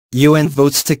UN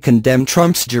votes to condemn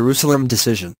Trump's Jerusalem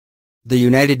decision. The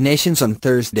United Nations on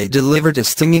Thursday delivered a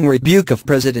stinging rebuke of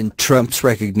President Trump's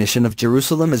recognition of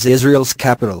Jerusalem as Israel's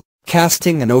capital,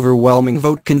 casting an overwhelming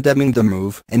vote condemning the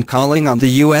move and calling on the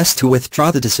U.S. to withdraw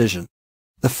the decision.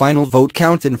 The final vote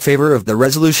count in favor of the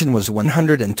resolution was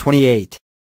 128.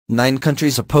 9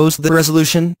 countries opposed the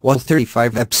resolution, while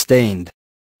 35 abstained.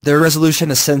 The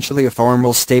resolution, essentially a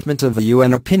formal statement of a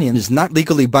UN opinion, is not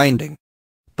legally binding,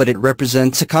 but it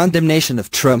represents a condemnation of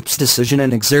Trump's decision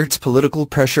and exerts political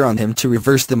pressure on him to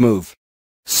reverse the move.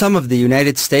 Some of the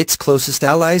United States' closest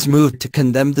allies moved to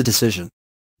condemn the decision.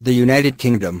 The United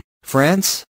Kingdom,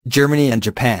 France, Germany and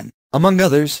Japan, among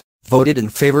others, voted in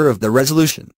favor of the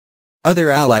resolution.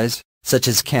 Other allies, such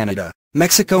as Canada,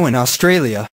 Mexico and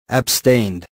Australia,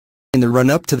 abstained. In the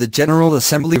run-up to the General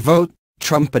Assembly vote,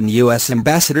 Trump and U.S.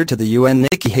 Ambassador to the UN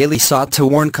Nikki Haley sought to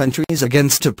warn countries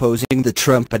against opposing the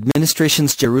Trump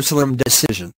administration's Jerusalem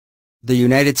decision. The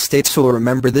United States will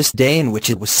remember this day in which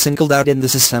it was singled out in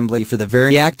this assembly for the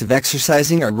very act of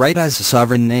exercising our right as a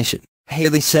sovereign nation,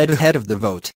 Haley said ahead of the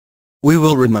vote. We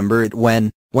will remember it when,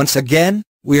 once again,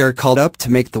 we are called up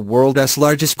to make the world's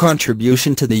largest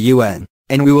contribution to the UN,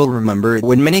 and we will remember it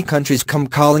when many countries come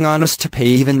calling on us to pay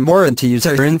even more and to use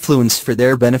our influence for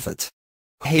their benefit.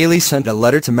 Haley sent a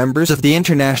letter to members of the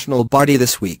international body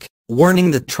this week,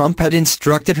 warning that Trump had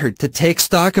instructed her to take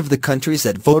stock of the countries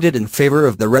that voted in favor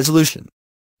of the resolution.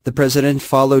 The president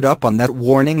followed up on that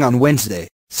warning on Wednesday,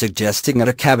 suggesting at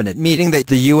a cabinet meeting that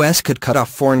the U.S. could cut off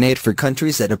foreign aid for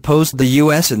countries that opposed the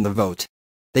U.S. in the vote.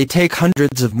 They take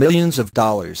hundreds of millions of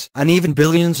dollars and even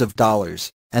billions of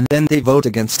dollars, and then they vote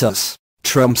against us,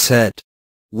 Trump said.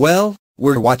 Well,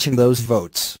 we're watching those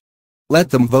votes.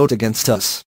 Let them vote against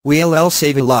us. We'll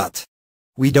save a lot.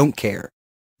 We don't care.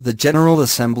 The General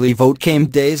Assembly vote came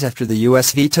days after the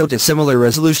U.S. vetoed a similar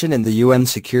resolution in the UN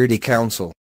Security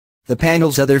Council. The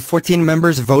panel's other 14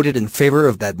 members voted in favor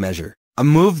of that measure, a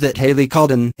move that Haley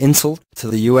called an insult to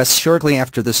the U.S. Shortly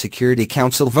after the Security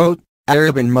Council vote,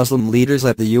 Arab and Muslim leaders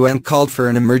at the UN called for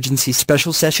an emergency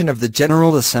special session of the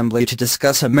General Assembly to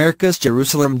discuss America's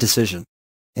Jerusalem decision.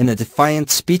 In a defiant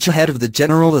speech ahead of the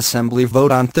General Assembly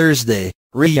vote on Thursday,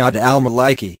 Riyad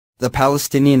al-Maliki, the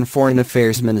Palestinian Foreign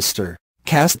Affairs Minister,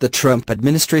 cast the Trump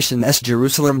administration's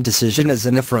Jerusalem decision as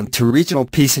an affront to regional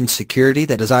peace and security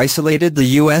that has isolated the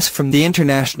U.S. from the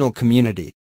international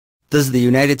community. Does the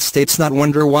United States not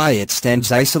wonder why it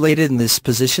stands isolated in this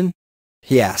position?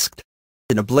 He asked.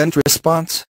 In a blunt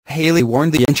response, Haley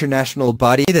warned the international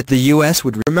body that the U.S.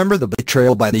 would remember the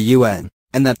betrayal by the UN,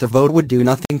 and that the vote would do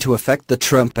nothing to affect the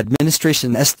Trump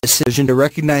administration's decision to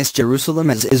recognize Jerusalem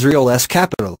as Israel's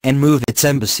capital and move its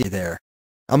embassy there.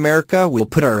 America will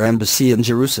put our embassy in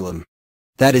Jerusalem.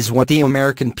 That is what the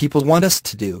American people want us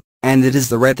to do, and it is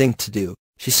the right thing to do,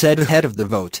 she said ahead of the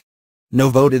vote. No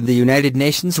vote in the United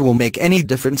Nations will make any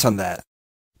difference on that.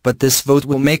 But this vote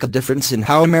will make a difference in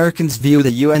how Americans view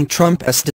the UN Trump